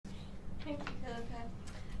Thank you,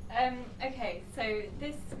 Philippa. Okay, so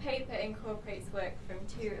this paper incorporates work from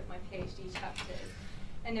 2 of my PhD chapters,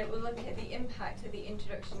 and it will look at the impact that the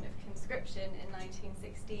introduction of conscription in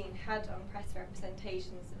 1916 had on press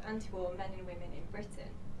representations of anti-war men and women in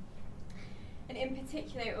Britain. And in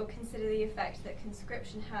particular, it will consider the effect that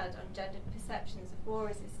conscription had on gendered perceptions of war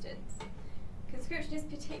resistance. Conscription is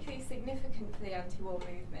particularly significant for the anti-war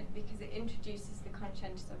movement because it introduces the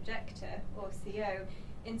conscientious objector, or CO,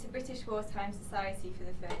 into British wartime society for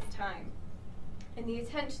the first time. And the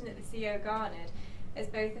attention that the CO garnered as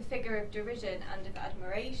both a figure of derision and of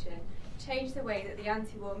admiration changed the way that the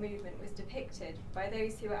anti-war movement was depicted by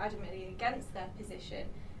those who were adamantly against their position,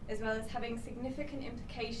 as well as having significant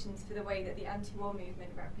implications for the way that the anti-war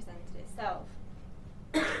movement represented itself.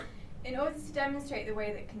 In order to demonstrate the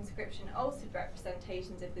way that conscription altered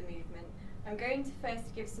representations of the movement, I'm going to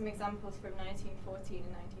first give some examples from 1914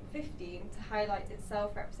 and 1915 to highlight its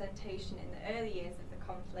self-representation in the early years of the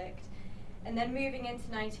conflict, and then moving into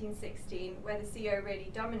 1916, where the CO really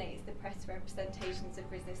dominates the press representations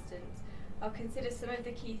of resistance, I'll consider some of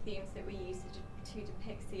the key themes that we use to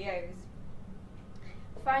depict COs.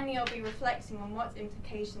 Finally, I'll be reflecting on what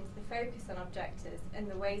implications the focus on objectors and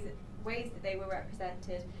the ways that they were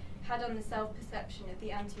represented had on the self-perception of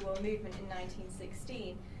the anti-war movement in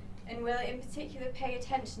 1916, and will in particular pay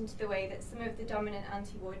attention to the way that some of the dominant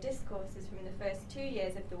anti-war discourses from the first 2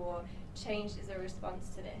 years of the war changed as a response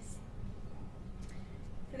to this.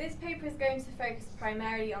 So this paper is going to focus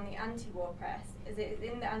primarily on the anti-war press, as it is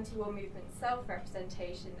in the anti-war movement's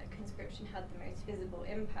self-representation that conscription had the most visible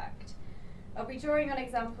impact. I'll be drawing on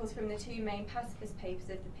examples from the 2 main pacifist papers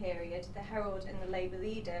of the period, the Herald and the Labour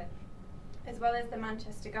Leader, as well as the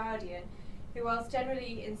Manchester Guardian, who, whilst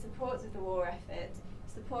generally in support of the war effort,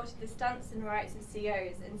 supported the stance and rights of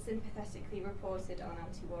COs and sympathetically reported on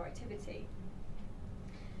anti-war activity.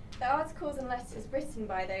 The articles and letters written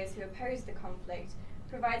by those who opposed the conflict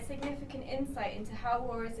provide significant insight into how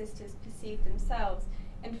war resistors perceived themselves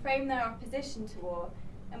and frame their opposition to war,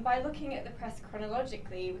 and by looking at the press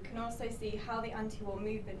chronologically, we can also see how the anti-war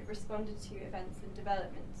movement responded to events and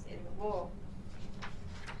developments in the war.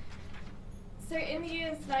 So in the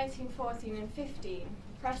years 1914 and 15,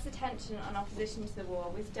 press attention on opposition to the war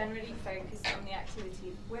was generally focused on the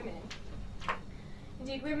activities of women.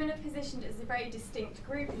 Indeed, women are positioned as a very distinct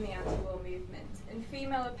group in the anti-war movement, and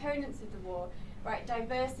female opponents of the war write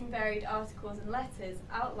diverse and varied articles and letters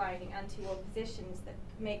outlining anti-war positions that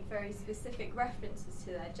make very specific references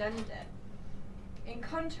to their gender. In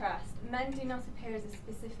contrast, men do not appear as a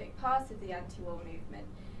specific part of the anti-war movement,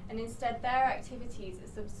 and instead their activities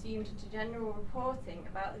are subsumed into general reporting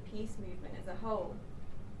about the peace movement as a whole.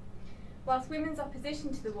 Whilst women's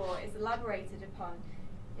opposition to the war is elaborated upon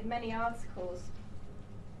in many articles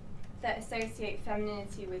that associate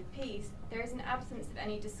femininity with peace, there is an absence of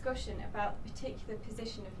any discussion about the particular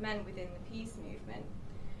position of men within the peace movement.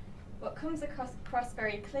 What comes across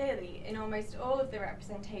very clearly in almost all of the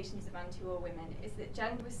representations of anti-war women is that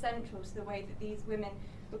gender was central to the way that these women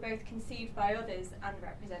were both conceived by others and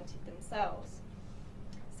represented themselves.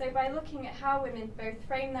 So by looking at how women both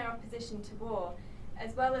frame their opposition to war,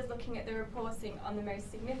 as well as looking at the reporting on the most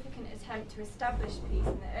significant attempt to establish peace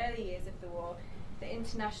in the early years of the war, the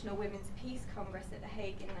International Women's Peace Congress at The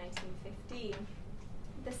Hague in 1915,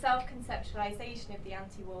 the self-conceptualization of the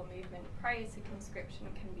anti-war movement prior to conscription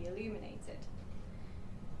can be illuminated.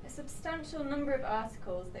 A substantial number of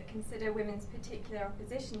articles that consider women's particular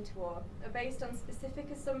opposition to war are based on specific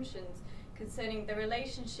assumptions concerning the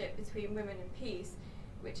relationship between women and peace,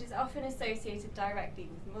 which is often associated directly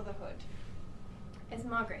with motherhood. As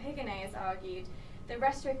Margaret Higonnet has argued, the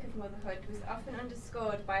rhetoric of motherhood was often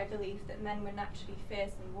underscored by a belief that men were naturally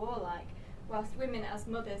fierce and warlike, whilst women as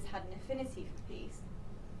mothers had an affinity for peace.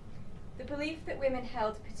 The belief that women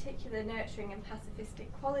held particular nurturing and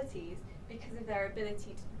pacifistic qualities because of their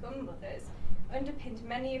ability to become mothers underpinned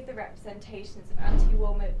many of the representations of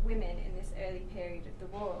anti-war women in this early period of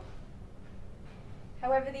the war.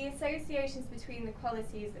 However, the associations between the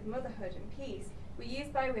qualities of motherhood and peace were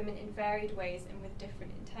used by women in varied ways and with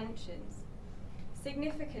different intentions.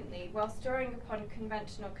 Significantly, whilst drawing upon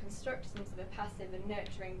conventional constructions of a passive and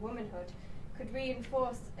nurturing womanhood could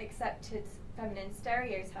reinforce accepted feminine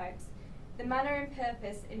stereotypes, the manner and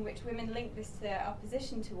purpose in which women linked this to their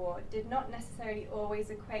opposition to war did not necessarily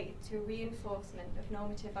always equate to a reinforcement of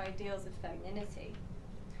normative ideals of femininity.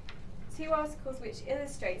 2 articles which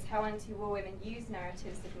illustrates how anti-war women use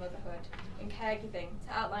narratives of motherhood and caregiving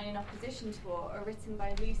to outline an opposition to war are written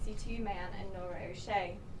by Lucy Toumayan and Nora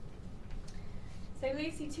O'Shea. So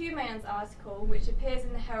Lucy Toumayan's article, which appears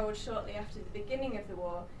in the Herald shortly after the beginning of the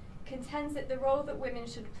war, contends that the role that women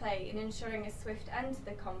should play in ensuring a swift end to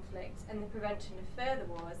the conflict and the prevention of further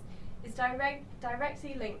wars is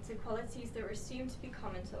directly linked to qualities that are assumed to be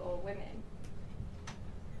common to all women.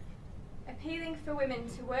 Appealing for women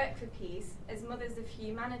to work for peace as mothers of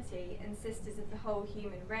humanity and sisters of the whole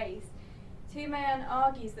human race, Tumayan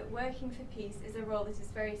argues that working for peace is a role that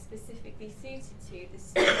is very specifically suited to the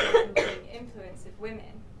strong and loving influence of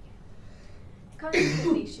women.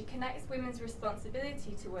 Consequently, she connects women's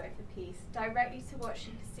responsibility to work for peace directly to what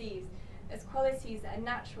she perceives as qualities that are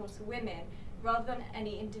natural to women rather than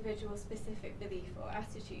any individual specific belief or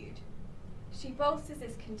attitude. She bolsters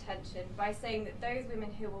this contention by saying that those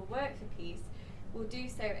women who will work for peace will do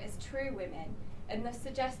so as true women, and thus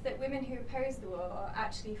suggests that women who oppose the war are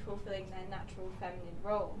actually fulfilling their natural feminine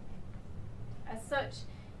role. As such,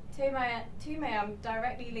 Tumayan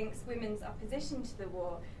directly links women's opposition to the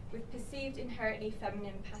war with perceived inherently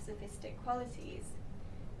feminine pacifistic qualities.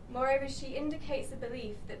 Moreover, she indicates a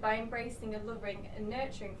belief that by embracing a loving and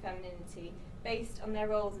nurturing femininity based on their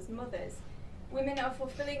roles as mothers, women are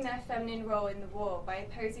fulfilling their feminine role in the war by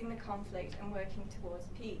opposing the conflict and working towards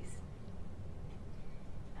peace.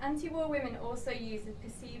 Anti-war women also use the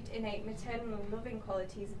perceived innate maternal and loving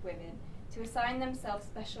qualities of women to assign themselves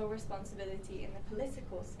special responsibility in the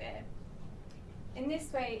political sphere. In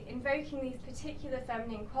this way, invoking these particular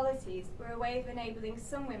feminine qualities were a way of enabling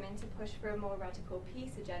some women to push for a more radical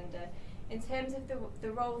peace agenda in terms of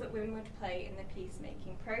the role that women would play in the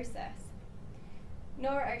peacemaking process.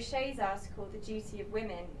 Nora O'Shea's article, The Duty of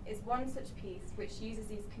Women, is one such piece which uses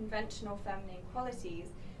these conventional feminine qualities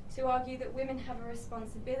to argue that women have a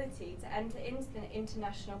responsibility to enter into the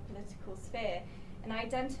international political sphere and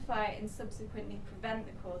identify and subsequently prevent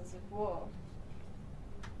the causes of war.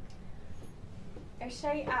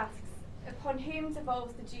 O'Shea asks, upon whom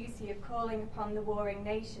devolves the duty of calling upon the warring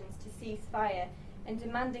nations to cease fire and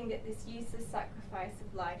demanding that this useless sacrifice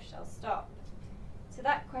of life shall stop? To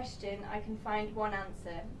that question, I can find one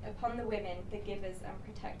answer: upon the women, the givers and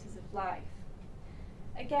protectors of life.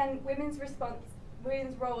 Again, women's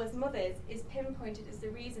role as mothers is pinpointed as the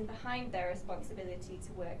reason behind their responsibility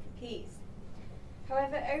to work for peace.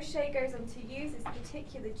 However, O'Shea goes on to use this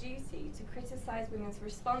particular duty to criticise women's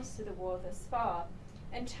response to the war thus far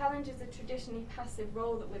and challenges the traditionally passive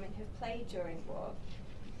role that women have played during war.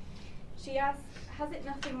 She asks, has it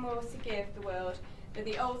nothing more to give the world than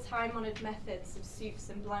the old time-honoured methods of soups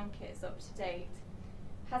and blankets up to date?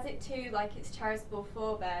 Has it too, like its charitable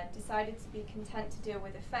forebear, decided to be content to deal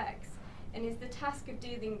with effects, and is the task of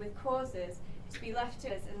dealing with causes to be left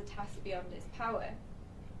to us as a task beyond its power?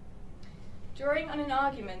 Drawing on an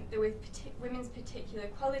argument that with women's particular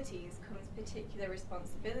qualities comes particular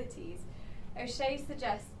responsibilities, O'Shea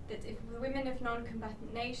suggests that if the women of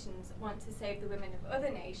non-combatant nations want to save the women of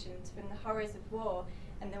other nations from the horrors of war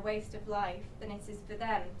and the waste of life, then it is for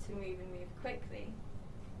them to move and move quickly.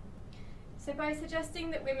 So by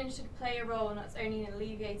suggesting that women should play a role not only in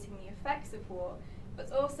alleviating the effects of war,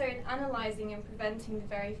 but also in analysing and preventing the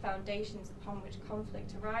very foundations upon which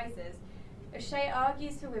conflict arises, O'Shea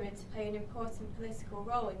argues for women to play an important political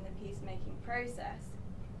role in the peacemaking process.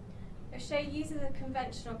 O'Shea uses a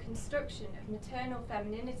conventional construction of maternal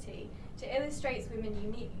femininity to illustrate women's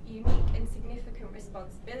unique and significant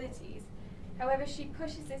responsibilities. However, she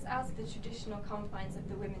pushes this out of the traditional confines of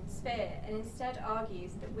the women's sphere and instead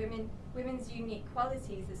argues that women's unique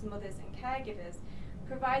qualities as mothers and caregivers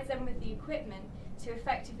provides them with the equipment to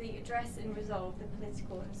effectively address and resolve the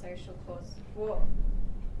political and social causes of war.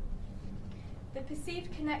 The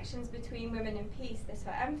perceived connections between women and peace that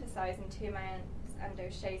are emphasised in Tumayan's and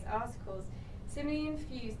O'Shea's articles similarly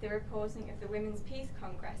infused the reporting of the Women's Peace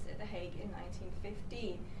Congress at The Hague in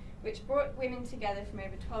 1915, which brought women together from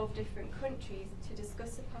over 12 different countries to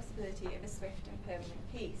discuss the possibility of a swift and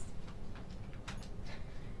permanent peace.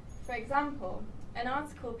 For example, an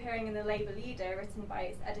article appearing in the Labour Leader, written by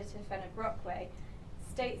its editor Fenner Brockway,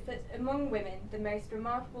 states that among women, the most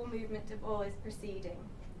remarkable movement of all is proceeding.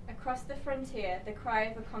 Across the frontier, the cry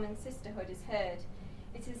of a common sisterhood is heard.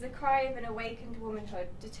 It is the cry of an awakened womanhood,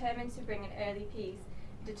 determined to bring an early peace,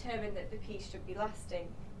 determined that the peace should be lasting.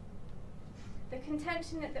 The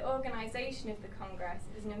contention that the organisation of the Congress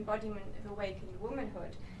is an embodiment of awakened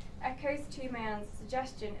womanhood echoes Tumayan's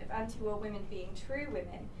suggestion of anti-war women being true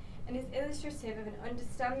women, and is illustrative of an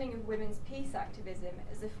understanding of women's peace activism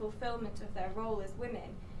as a fulfilment of their role as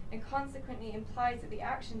women, and consequently implies that the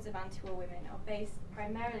actions of anti-war women are based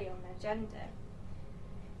primarily on their gender.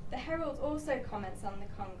 The Herald also comments on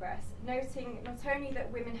the Congress, noting not only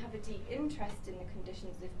that women have a deep interest in the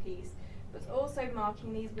conditions of peace, but also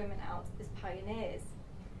marking these women out as pioneers.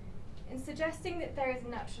 In suggesting that there is a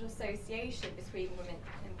natural association between women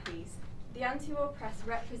and peace, the anti-war press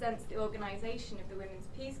represents the organisation of the Women's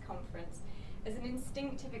Peace Conference as an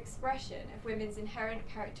instinctive expression of women's inherent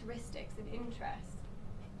characteristics and interests.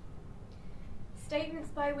 Statements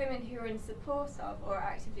by women who are in support of or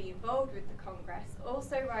actively involved with the Congress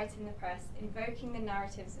also write in the press invoking the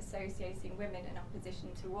narratives associating women in opposition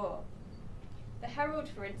to war. The Herald,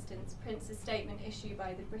 for instance, prints a statement issued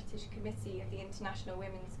by the British Committee of the International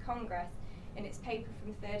Women's Congress in its paper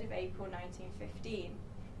from 3rd of April 1915.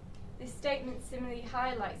 This statement similarly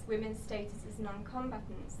highlights women's status as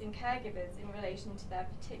non-combatants and caregivers in relation to their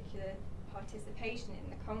particular participation in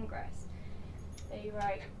the Congress. They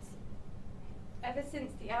write, "Ever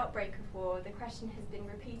since the outbreak of war, the question has been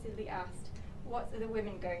repeatedly asked, what are the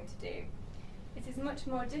women going to do? It is much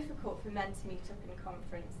more difficult for men to meet up in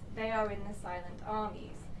conference. They are in the silent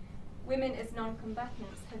armies. Women as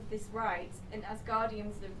non-combatants have this right, and as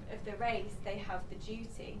guardians of the race, they have the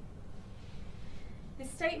duty." This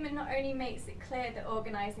statement not only makes it clear that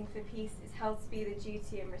organising for peace is held to be the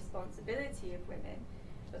duty and responsibility of women,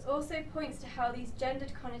 but also points to how these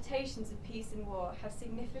gendered connotations of peace and war have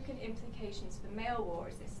significant implications for male war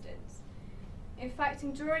resistance. In fact,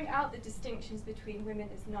 in drawing out the distinctions between women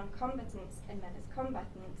as non-combatants and men as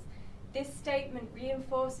combatants, this statement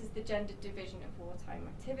reinforces the gendered division of wartime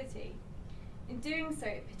activity. In doing so,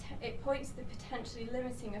 it points to the potentially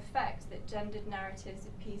limiting effect that gendered narratives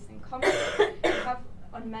of peace and conflict have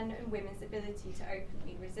on men and women's ability to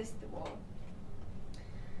openly resist the war.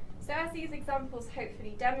 So as these examples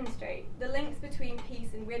hopefully demonstrate, the links between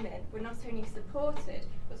peace and women were not only supported,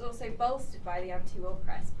 but also bolstered by the anti-war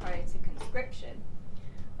press prior to conscription.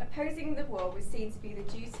 Opposing the war was seen to be the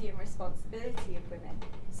duty and responsibility of women,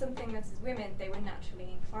 something that as women they were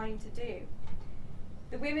naturally inclined to do.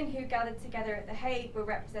 The women who gathered together at The Hague were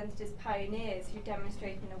represented as pioneers who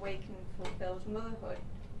demonstrated an awakened and fulfilled womanhood.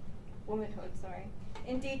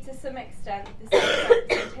 Indeed, to some extent, the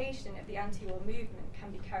self-representation of the anti-war movement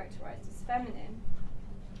can be characterised as feminine.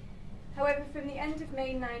 However, from the end of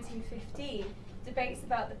May 1915, debates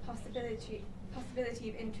about the possibility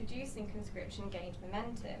of introducing conscription gained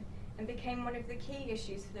momentum and became one of the key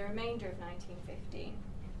issues for the remainder of 1915.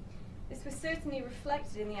 This was certainly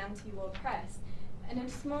reflected in the anti-war press, and a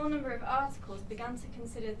small number of articles began to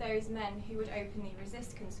consider those men who would openly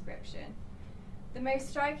resist conscription. The most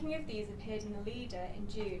striking of these appeared in the Leader in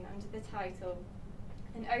June under the title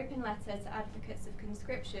 "An Open Letter to Advocates of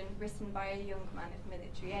Conscription written by a Young Man of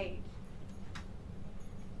Military Age."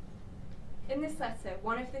 In this letter,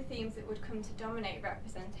 one of the themes that would come to dominate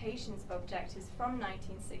representations of objectives from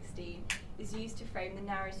 1916 is used to frame the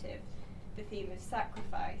narrative, the theme of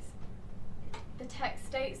sacrifice. The text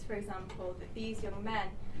states, for example, that these young men,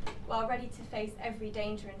 while ready to face every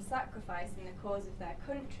danger and sacrifice in the cause of their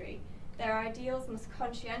country, their ideals must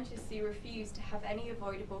conscientiously refuse to have any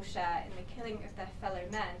avoidable share in the killing of their fellow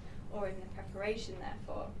men or in the preparation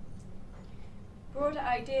therefor. Broader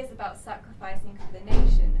ideas about sacrificing for the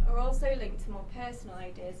nation are also linked to more personal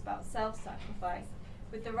ideas about self-sacrifice,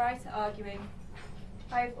 with the writer arguing,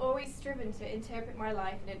 "I have always striven to interpret my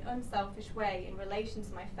life in an unselfish way in relation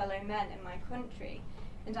to my fellow men and my country,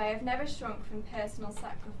 and I have never shrunk from personal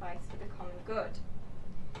sacrifice for the common good."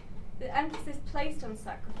 The emphasis placed on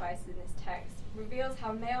sacrifice in this text reveals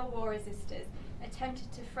how male war resistors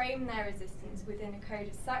attempted to frame their resistance within a code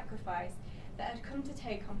of sacrifice that had come to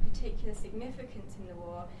take on particular significance in the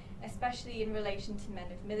war, especially in relation to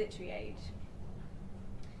men of military age.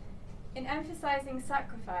 In emphasising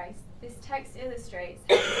sacrifice, this text illustrates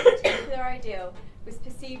how this particular ideal was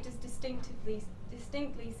perceived as distinctly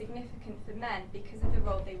significant for men because of the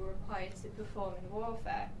role they were required to perform in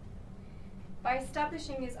warfare. By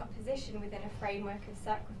establishing his opposition within a framework of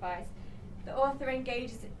sacrifice, the author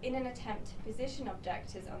engages in an attempt to position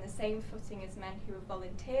objectors on the same footing as men who have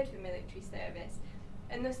volunteered for military service,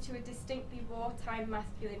 and thus to a distinctly wartime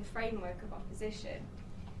masculine framework of opposition.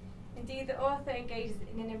 Indeed, the author engages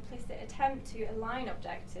in an implicit attempt to align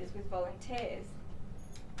objectors with volunteers.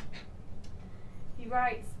 He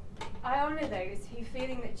writes, "I honour those who,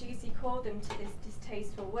 feeling that duty called them to this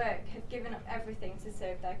distasteful work, have given up everything to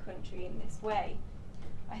serve their country in this way.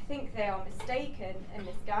 I think they are mistaken and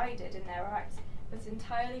misguided in their act, but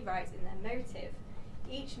entirely right in their motive.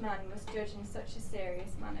 Each man must judge in such a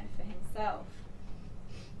serious manner for himself."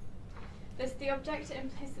 Thus, the objector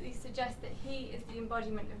implicitly suggests that he is the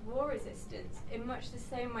embodiment of war resistance, in much the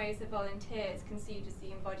same way as the volunteer is conceived as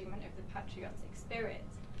the embodiment of the patriotic spirit.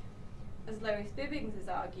 As Lois Bibbings has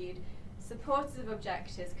argued, supporters of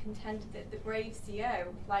objectors contended that the brave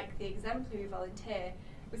CO, like the exemplary volunteer,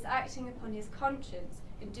 was acting upon his conscience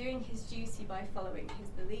and doing his duty by following his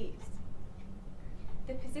beliefs.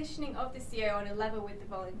 the positioning of the CO on a level with the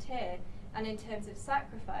volunteer, and in terms of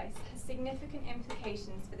sacrifice, has significant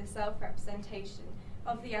implications for the self-representation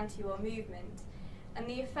of the anti-war movement, and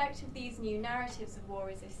the effect of these new narratives of war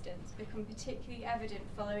resistance become particularly evident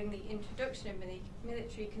following the introduction of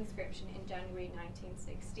military conscription in January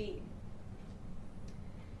 1916.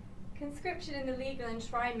 Conscription and the legal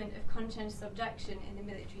enshrinement of conscientious objection in the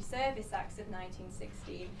Military Service Acts of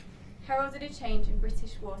 1916 heralded a change in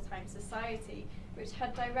British wartime society, which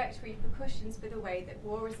had direct repercussions for the way that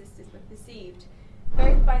war resistors were perceived,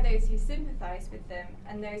 both by those who sympathised with them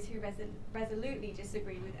and those who resolutely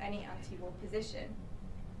disagreed with any anti-war position.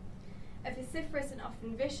 A vociferous and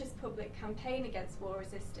often vicious public campaign against war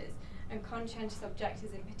resistors, and conscientious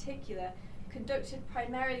objectors in particular, conducted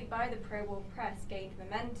primarily by the pro-war press, gained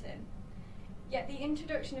momentum. Yet the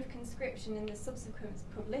introduction of conscription and the subsequent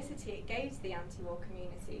publicity it gave to the anti-war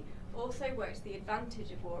community also worked to the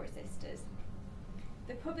advantage of war resistors.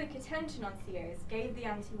 The public attention on COs gave the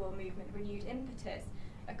anti-war movement renewed impetus,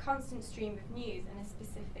 a constant stream of news and a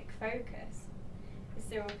specific focus. As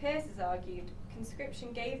Cyril Pearce has argued,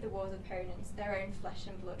 conscription gave the war's opponents their own flesh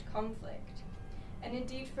and blood conflict. And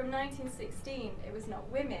indeed, from 1916, it was not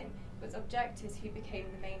women, but objectors who became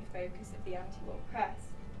the main focus of the anti-war press.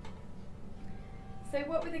 So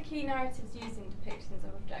what were the key narratives used in depictions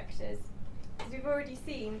of objectors? As we've already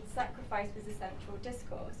seen, sacrifice was a central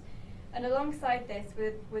discourse, and alongside this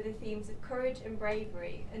were the themes of courage and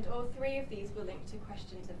bravery, and all three of these were linked to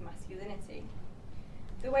questions of masculinity.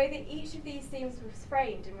 The way that each of these themes was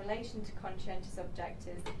framed in relation to conscientious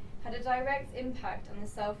objectors had a direct impact on the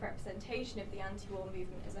self-representation of the anti-war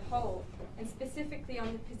movement as a whole, and specifically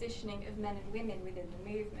on the positioning of men and women within the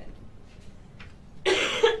movement.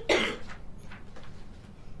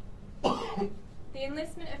 The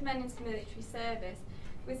enlistment of men into military service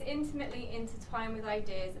was intimately intertwined with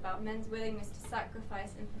ideas about men's willingness to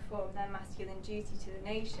sacrifice and perform their masculine duty to the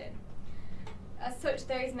nation. As such,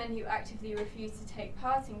 those men who actively refused to take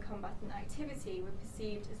part in combatant activity were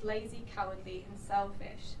perceived as lazy, cowardly, and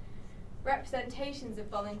selfish. Representations of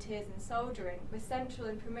volunteers and soldiering were central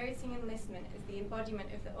in promoting enlistment as the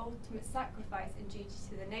embodiment of the ultimate sacrifice and duty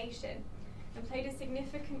to the nation, and played a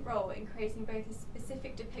significant role in creating both a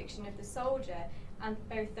specific depiction of the soldier and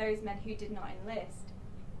both those men who did not enlist.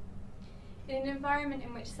 In an environment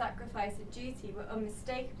in which sacrifice and duty were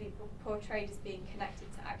unmistakably portrayed as being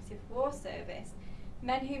connected to active war service,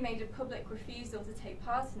 men who made a public refusal to take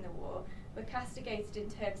part in the war were castigated in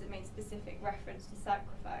terms that made specific reference to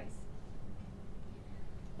sacrifice.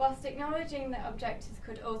 Whilst acknowledging that objectors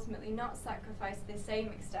could ultimately not sacrifice to the same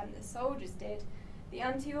extent that soldiers did, the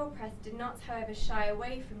anti-war press did not, however, shy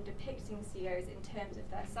away from depicting COs in terms of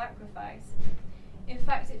their sacrifice. In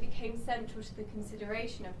fact, it became central to the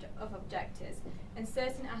consideration of objectors, and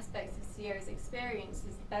certain aspects of COs'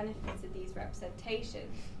 experiences benefited these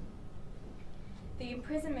representations. The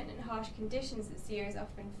imprisonment and harsh conditions that COs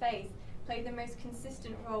often face played the most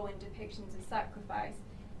consistent role in depictions of sacrifice,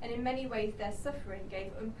 and in many ways their suffering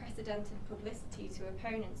gave unprecedented publicity to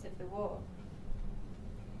opponents of the war.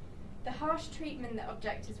 The harsh treatment that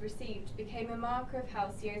objectors received became a marker of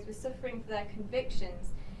how COs were suffering for their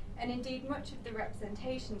convictions, and indeed much of the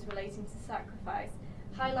representations relating to sacrifice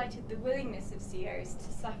highlighted the willingness of COs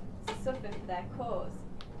to suffer for their cause.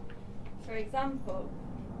 For example,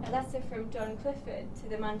 a letter from John Clifford to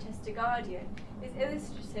the Manchester Guardian is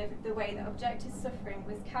illustrative of the way that objectors' suffering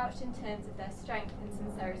was couched in terms of their strength and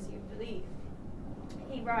sincerity of belief.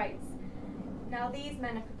 He writes, "Now these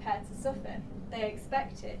men are prepared to suffer. They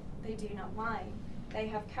expect it. They do not whine. They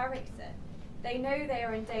have character. They know they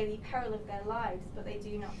are in daily peril of their lives, but they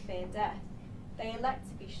do not fear death. They elect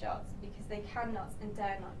to be shot because they cannot and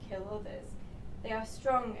dare not kill others. They are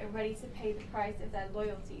strong and ready to pay the price of their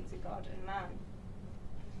loyalty to God and man."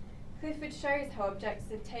 Clifford shows how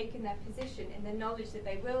objectors have taken their position in the knowledge that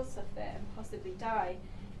they will suffer and possibly die,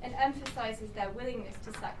 and emphasises their willingness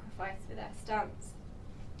to sacrifice for their stance.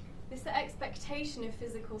 This expectation of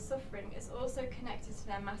physical suffering is also connected to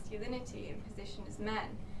their masculinity and position as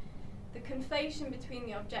men. The conflation between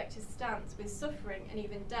the objector's stance with suffering and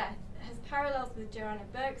even death has parallels with Joanna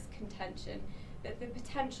Burke's contention that the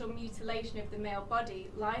potential mutilation of the male body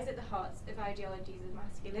lies at the heart of ideologies of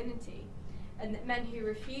masculinity, and that men who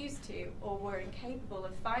refused to or were incapable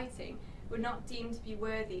of fighting were not deemed to be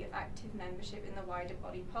worthy of active membership in the wider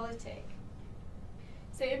body politic.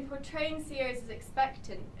 So in portraying COs as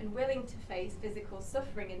expectant and willing to face physical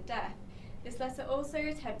suffering and death, this letter also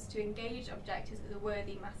attempts to engage objectors as a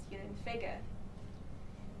worthy masculine figure.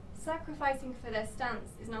 Sacrificing for their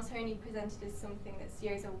stance is not only presented as something that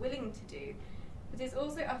COs are willing to do, but is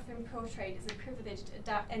also often portrayed as a privilege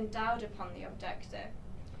endowed upon the objector.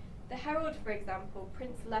 The Herald, for example,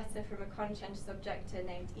 prints a letter from a conscientious objector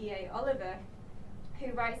named E.A. Oliver,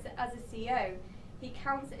 who writes that as a CO, he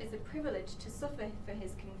counts it as a privilege to suffer for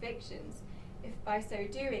his convictions, if by so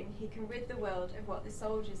doing he can rid the world of what the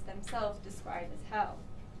soldiers themselves describe as hell.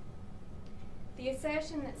 The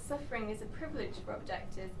assertion that suffering is a privilege for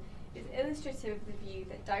objectors is illustrative of the view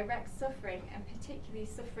that direct suffering, and particularly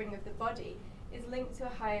suffering of the body, is linked to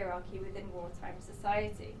a hierarchy within wartime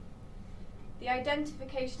society. The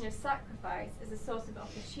identification of sacrifice as a source of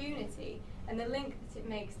opportunity and the link that it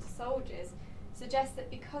makes to soldiers suggests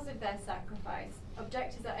that because of their sacrifice,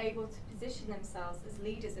 objectors are able to position themselves as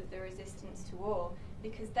leaders of the resistance to war,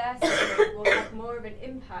 because their suffering will have more of an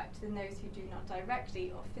impact than those who do not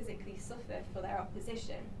directly or physically suffer for their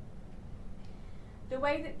opposition. The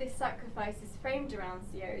way that this sacrifice is framed around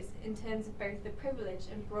COs in terms of both the privilege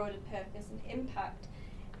and broader purpose and impact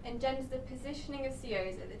engenders the positioning of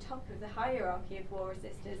COs at the top of the hierarchy of war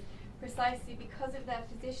resistors precisely because of their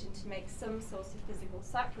position to make some sort of physical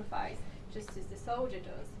sacrifice, just as the soldier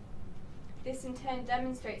does. This in turn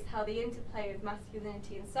demonstrates how the interplay of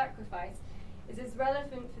masculinity and sacrifice is as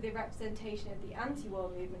relevant for the representation of the anti-war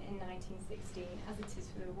movement in 1916 as it is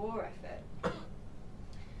for the war effort.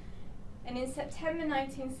 And in September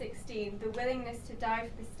 1916, the willingness to die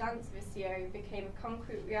for the stance of a CO became a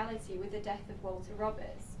concrete reality with the death of Walter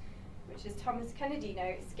Roberts, which, as Thomas Kennedy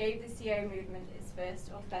notes, gave the CO movement its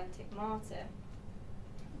first authentic martyr.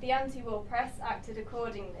 The anti-war press acted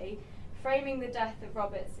accordingly, framing the death of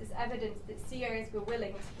Roberts as evidence that COs were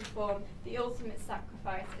willing to perform the ultimate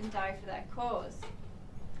sacrifice and die for their cause.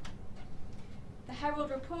 The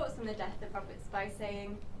Herald reports on the death of Roberts by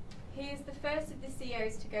saying, "He is the first of the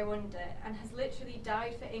COs to go under and has literally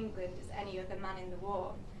died for England as any other man in the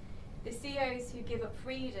war. The COs who give up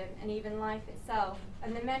freedom and even life itself,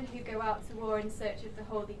 and the men who go out to war in search of the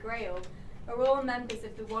Holy Grail, are all members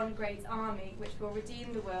of the one great army which will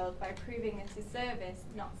redeem the world by proving it is service,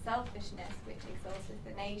 not selfishness, which exalteth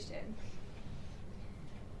the nation."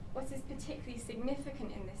 What is particularly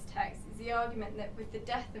significant in this text is the argument that with the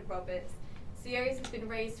death of Roberts, COs have been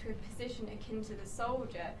raised to a position akin to the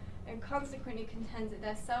soldier, and consequently contends that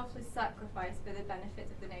their selfless sacrifice for the benefit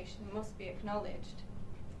of the nation must be acknowledged.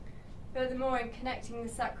 Furthermore, in connecting the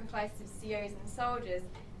sacrifice of COs and soldiers,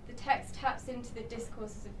 the text taps into the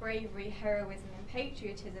discourses of bravery, heroism, and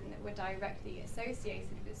patriotism that were directly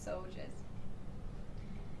associated with soldiers.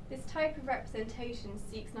 This type of representation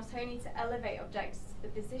seeks not only to elevate objects to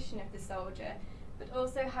the position of the soldier, but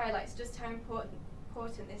also highlights just how important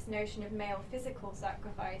this notion of male physical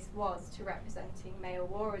sacrifice was to representing male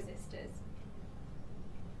war resistors.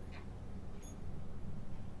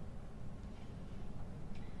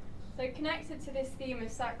 So connected to this theme of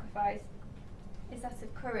sacrifice is that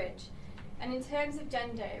of courage, and in terms of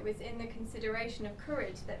gender, it was in the consideration of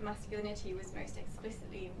courage that masculinity was most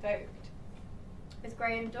explicitly invoked. As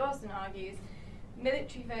Graham Dawson argues,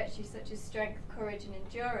 military virtues such as strength, courage, and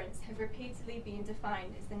endurance have repeatedly been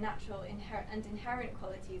defined as the natural and inherent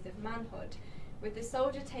qualities of manhood, with the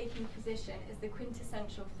soldier taking position as the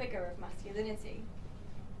quintessential figure of masculinity.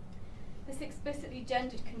 This explicitly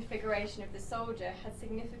gendered configuration of the soldier had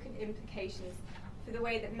significant implications for the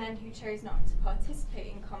way that men who chose not to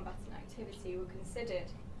participate in combatant activity were considered.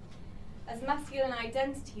 As masculine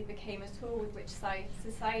identity became a tool with which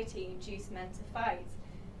society induced men to fight,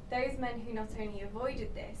 those men who not only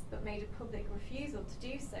avoided this, but made a public refusal to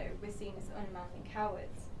do so, were seen as unmanly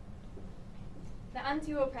cowards. The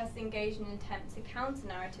anti-war press engaged in an attempt to counter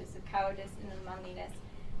narratives of cowardice and unmanliness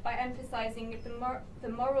by emphasising the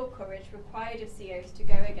moral courage required of COs to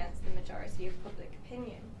go against the majority of public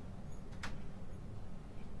opinion.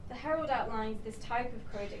 The Herald outlines this type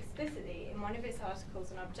of courage explicitly in one of its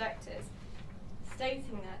articles on objectors,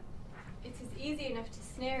 stating that it is easy enough to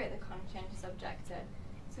sneer at the conscientious objector,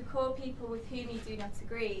 to call people with whom you do not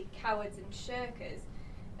agree cowards and shirkers.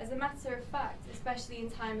 As a matter of fact, especially in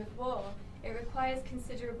time of war, it requires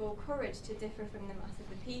considerable courage to differ from the mass of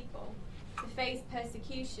the people. To face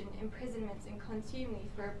persecution, imprisonment, and contumely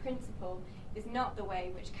for a principle is not the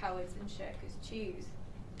way which cowards and shirkers choose.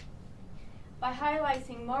 By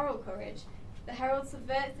highlighting moral courage, the Herald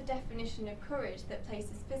subverts the definition of courage that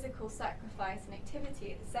places physical sacrifice and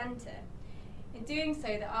activity at the centre. In doing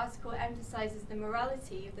so, the article emphasises the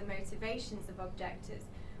morality of the motivations of objectors,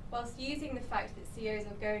 whilst using the fact that COs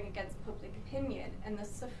are going against public opinion and thus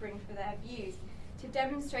suffering for their views to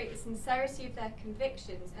demonstrate the sincerity of their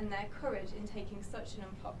convictions and their courage in taking such an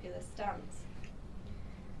unpopular stance.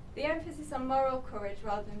 The emphasis on moral courage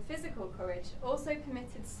rather than physical courage also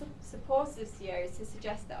permitted supporters of COs to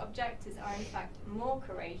suggest that objectors are in fact more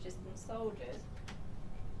courageous than soldiers.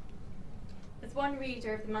 As one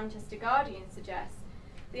reader of the Manchester Guardian suggests,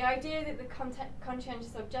 the idea that the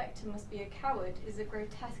conscientious objector must be a coward is a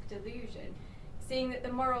grotesque delusion, seeing that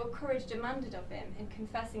the moral courage demanded of him in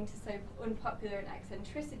confessing to so unpopular an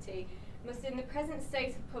eccentricity must in the present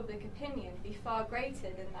state of public opinion be far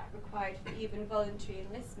greater than that required for even voluntary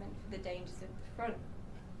enlistment for the dangers of the front.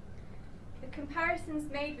 The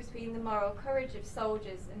comparisons made between the moral courage of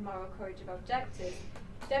soldiers and moral courage of objectors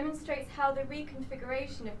demonstrates how the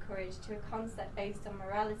reconfiguration of courage to a concept based on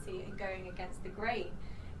morality and going against the grain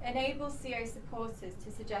enables CO supporters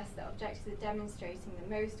to suggest that objectors are demonstrating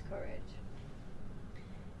the most courage.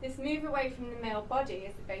 This move away from the male body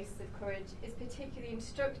as the basis of courage is particularly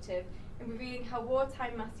instructive in revealing how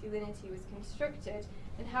wartime masculinity was constructed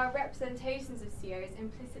and how representations of COs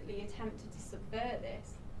implicitly attempted to subvert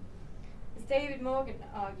this. As David Morgan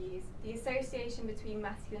argues, the association between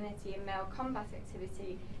masculinity and male combat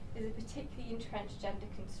activity is a particularly entrenched gender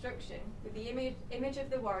construction, with the image of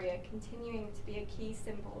the warrior continuing to be a key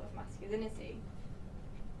symbol of masculinity.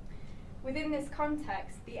 Within this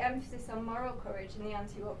context, the emphasis on moral courage in the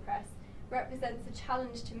anti-war press represents a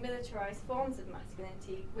challenge to militarised forms of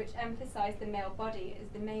masculinity, which emphasise the male body as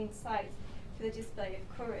the main site for the display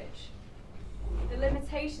of courage. The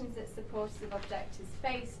limitations that supporters of objectors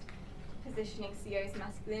faced positioning CO's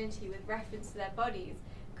masculinity with reference to their bodies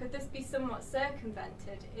could thus be somewhat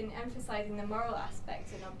circumvented in emphasising the moral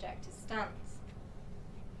aspect in objectors' stance.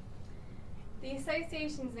 The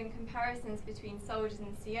associations and comparisons between soldiers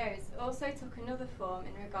and COs also took another form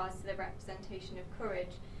in regards to the representation of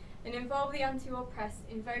courage, and involved the anti-war press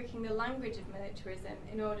invoking the language of militarism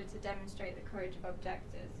in order to demonstrate the courage of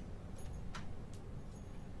objectors.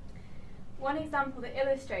 One example that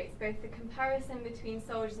illustrates both the comparison between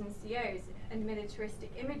soldiers and COs and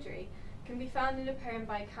militaristic imagery can be found in a poem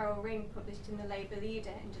by Carol Ring published in the Labour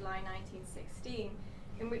Leader in July 1916,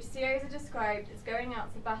 in which COs are described as going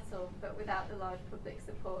out to battle but without the large public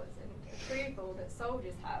support and approval that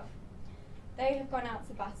soldiers have. They have gone out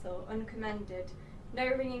to battle uncommended, no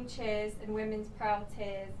ringing cheers and women's proud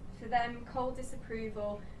tears, for them cold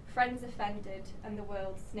disapproval, friends offended, and the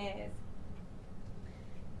world sneers.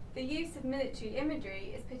 The use of military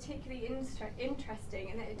imagery is particularly interesting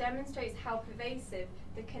in that it demonstrates how pervasive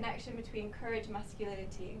the connection between courage,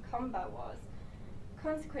 masculinity, and combat was.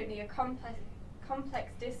 Consequently, a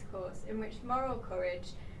complex discourse in which moral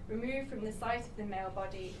courage, removed from the sight of the male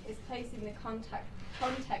body, is placed in the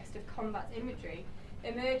context of combat imagery,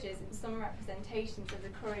 emerges in some representations of the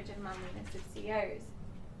courage and manliness of COs.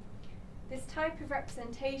 This type of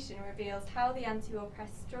representation reveals how the anti-war press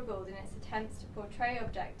struggled in its attempts to portray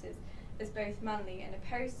objectors as both manly and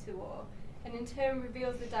opposed to war, and in turn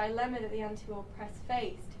reveals the dilemma that the anti-war press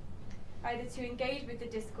faced, either to engage with the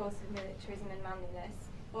discourse of militarism and manliness,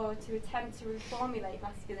 or to attempt to reformulate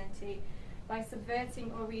masculinity by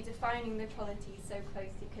subverting or redefining the qualities so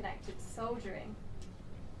closely connected to soldiering.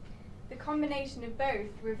 The combination of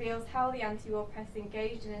both reveals how the anti-war press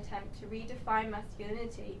engaged in an attempt to redefine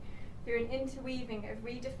masculinity through an interweaving of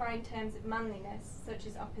redefined terms of manliness, such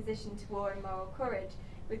as opposition to war and moral courage,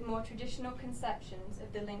 with more traditional conceptions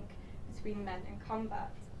of the link between men and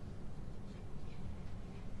combat.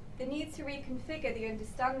 The need to reconfigure the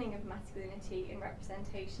understanding of masculinity in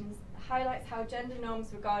representations highlights how gender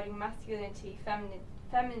norms regarding masculinity,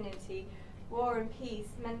 femininity, war and peace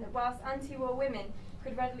meant that whilst anti-war women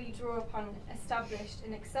could readily draw upon established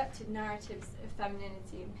and accepted narratives of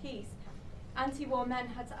femininity and peace, anti-war men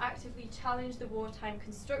had to actively challenge the wartime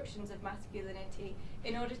constructions of masculinity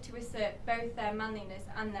in order to assert both their manliness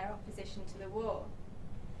and their opposition to the war.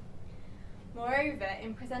 Moreover,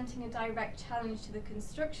 in presenting a direct challenge to the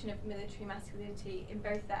construction of military masculinity in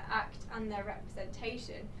both their act and their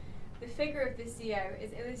representation, the figure of the CO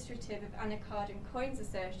is illustrative of Anna Card-and-Coyne's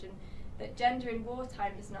assertion that gender in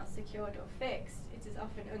wartime is not secured or fixed. It is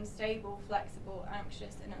often unstable, flexible,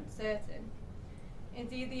 anxious, and uncertain.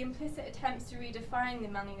 Indeed, the implicit attempts to redefine the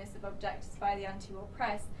manliness of objectors by the anti-war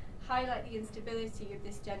press highlight the instability of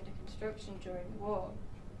this gender construction during the war.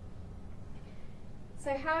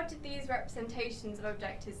 So how did these representations of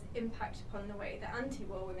objectors impact upon the way that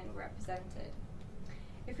anti-war women were represented?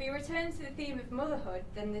 If we return to the theme of motherhood,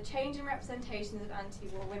 then the change in representations of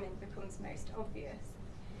anti-war women becomes most obvious.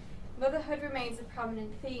 Motherhood remains a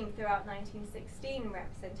prominent theme throughout 1916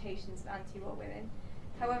 representations of anti-war women.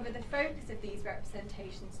 However, the focus of these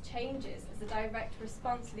representations changes as a direct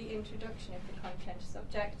response to the introduction of the conscientious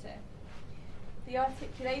objector. The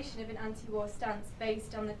articulation of an anti-war stance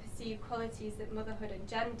based on the perceived qualities that motherhood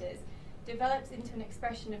engenders develops into an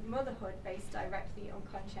expression of motherhood based directly on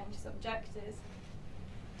conscientious objectors.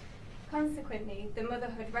 Consequently, the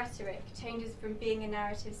motherhood rhetoric changes from being a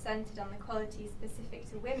narrative centred on the qualities specific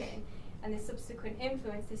to women and the subsequent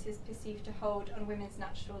influence this is perceived to hold on women's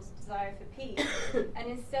natural desire for peace, and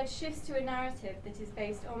instead shifts to a narrative that is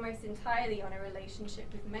based almost entirely on a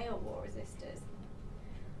relationship with male war resistors.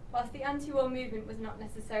 Whilst the anti-war movement was not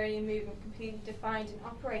necessarily a movement completely defined and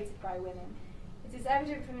operated by women, it is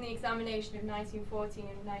evident from the examination of 1914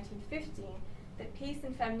 and 1915 that peace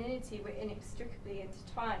and femininity were inextricably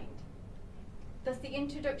intertwined. Thus, the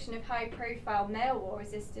introduction of high-profile male war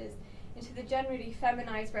resistors into the generally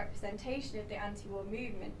feminised representation of the anti-war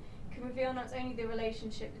movement can reveal not only the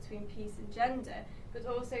relationship between peace and gender, but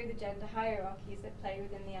also the gender hierarchies that play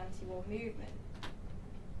within the anti-war movement.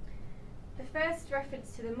 The first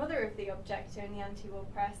reference to the mother of the objector in the anti-war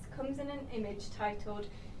press comes in an image titled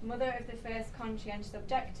 "Mother of the First Conscientious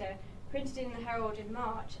Objector," printed in the Herald in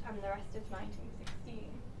March and the rest of 1916.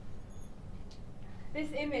 This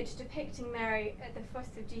image depicting Mary at the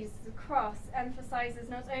foot of Jesus' cross emphasises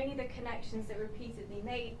not only the connections that were repeatedly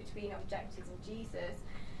made between objectors and Jesus,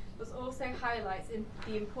 but also highlights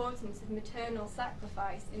the importance of maternal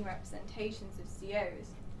sacrifice in representations of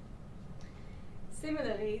COs.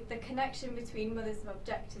 Similarly, the connection between mothers of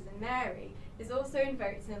objectors and Mary is also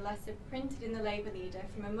invoked in a letter printed in the Labour Leader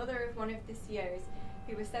from a mother of one of the COs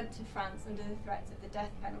who was sent to France under the threat of the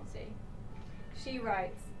death penalty. She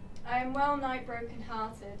writes, "I am well nigh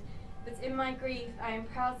broken-hearted, but in my grief I am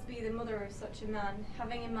proud to be the mother of such a man,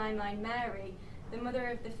 having in my mind Mary, the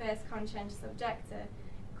mother of the first conscientious objector.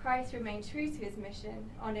 Christ remained true to his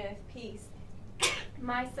mission, on earth peace.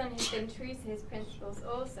 My son has been true to his principles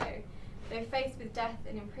also. Though faced with death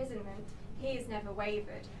and imprisonment, he has never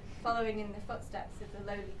wavered, following in the footsteps of the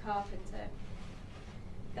lowly carpenter."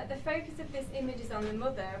 That the focus of this image is on the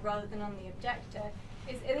mother rather than on the objector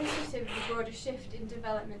is illustrative of the broader shift in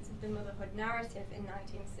developments of the motherhood narrative in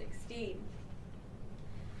 1916.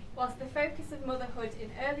 Whilst the focus of motherhood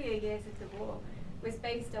in earlier years of the war was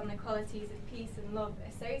based on the qualities of peace and love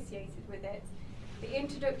associated with it, the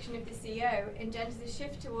introduction of the CO engenders a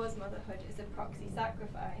shift towards motherhood as a proxy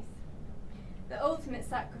sacrifice. The ultimate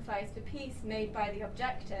sacrifice for peace made by the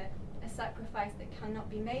objector, a sacrifice that cannot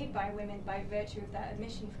be made by women by virtue of their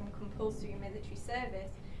omission from compulsory military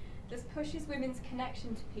service, thus pushes women's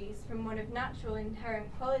connection to peace from one of natural inherent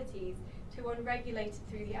qualities to one regulated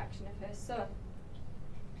through the action of her son.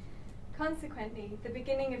 Consequently, the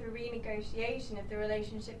beginning of a renegotiation of the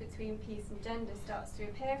relationship between peace and gender starts to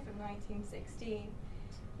appear from 1916.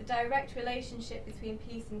 The direct relationship between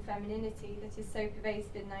peace and femininity that is so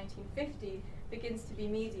pervasive in 1950 begins to be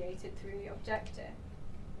mediated through the objector.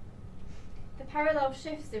 The parallel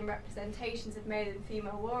shifts in representations of male and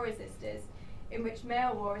female war resistors, in which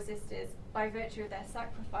male war resistors, by virtue of their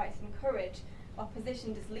sacrifice and courage, are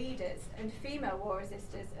positioned as leaders, and female war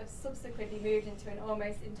resistors have subsequently moved into an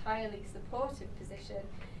almost entirely supportive position,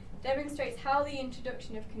 demonstrates how the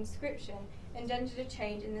introduction of conscription engendered a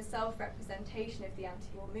change in the self-representation of the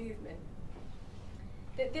anti-war movement.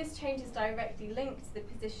 That this change is directly linked to the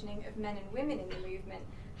positioning of men and women in the movement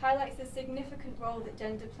highlights the significant role that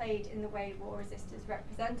gender played in the way war resistors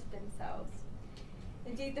represented themselves.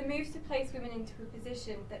 Indeed, the move to place women into a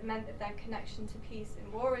position that meant that their connection to peace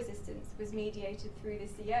and war resistance was mediated through the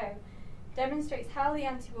CO demonstrates how the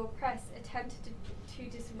anti-war press attempted to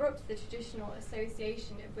disrupt the traditional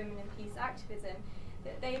association of women and peace activism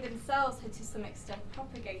that they themselves had to some extent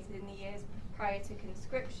propagated in the years prior to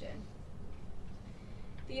conscription.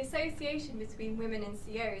 The association between women and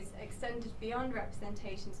COs extended beyond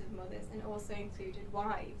representations of mothers and also included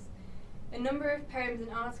wives. A number of poems and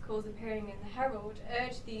articles appearing in the Herald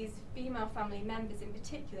urged these female family members in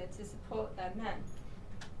particular to support their men.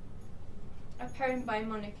 A poem by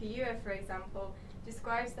Monica Ewer, for example,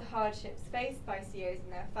 describes the hardships faced by COs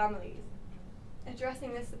and their families,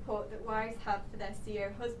 addressing the support that wives have for their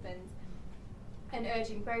CO husbands and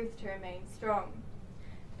urging both to remain strong.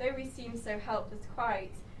 Though we seem so helpless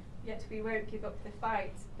quite, yet we won't give up the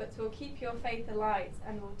fight, but we'll keep your faith alight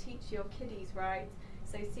and we'll teach your kiddies right,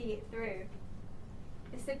 so see it through.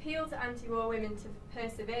 This appeal to anti-war women to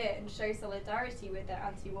persevere and show solidarity with their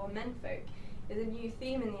anti-war menfolk is a new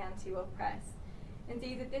theme in the anti-war press.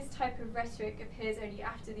 Indeed, that this type of rhetoric appears only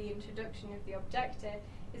after the introduction of the objector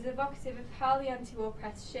is evocative of how the anti-war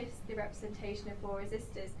press shifts the representation of war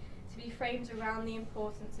resistors to be framed around the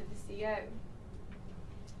importance of the CO.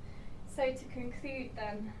 So to conclude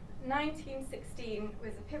then, 1916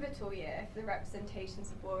 was a pivotal year for the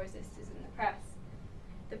representations of war resistors in the press.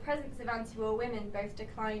 The presence of anti-war women both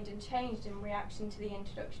declined and changed in reaction to the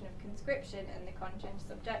introduction of conscription and the conscientious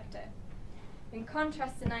objector. In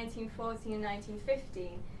contrast to 1914 and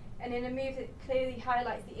 1915, and in a move that clearly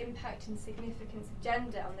highlights the impact and significance of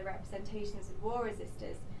gender on the representations of war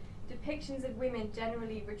resistors, depictions of women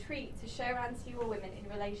generally retreat to show anti-war women in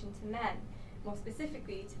relation to men, more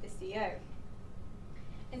specifically to the CO.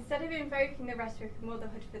 Instead of invoking the rhetoric of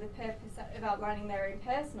motherhood for the purpose of outlining their own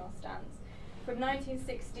personal stance, from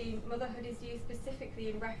 1916, motherhood is used specifically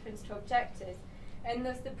in reference to objectives, and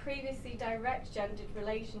thus the previously direct gendered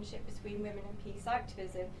relationship between women and peace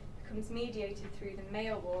activism becomes mediated through the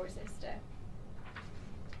male war resistor.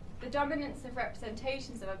 The dominance of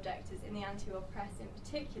representations of objectives in the anti-war press in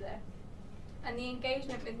particular, and the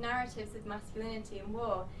engagement with narratives of masculinity in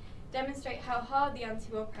war, demonstrate how hard the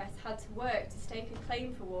anti-war press had to work to stake a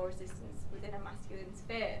claim for war resistance within a masculine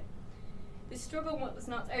sphere. The struggle was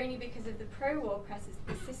not only because of the pro-war press's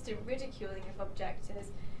persistent ridiculing of objectives,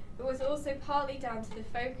 but was also partly down to the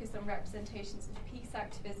focus on representations of peace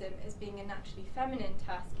activism as being a naturally feminine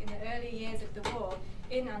task in the early years of the war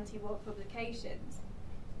in anti-war publications.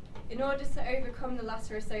 In order to overcome the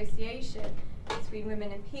latter association between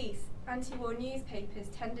women and peace, anti-war newspapers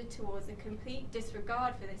tended towards a complete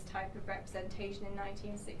disregard for this type of representation in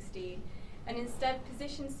 1916, and instead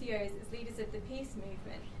positioned COs as leaders of the peace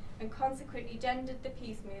movement, and consequently gendered the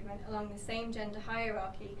peace movement along the same gender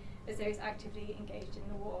hierarchy as those actively engaged in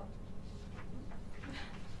the war.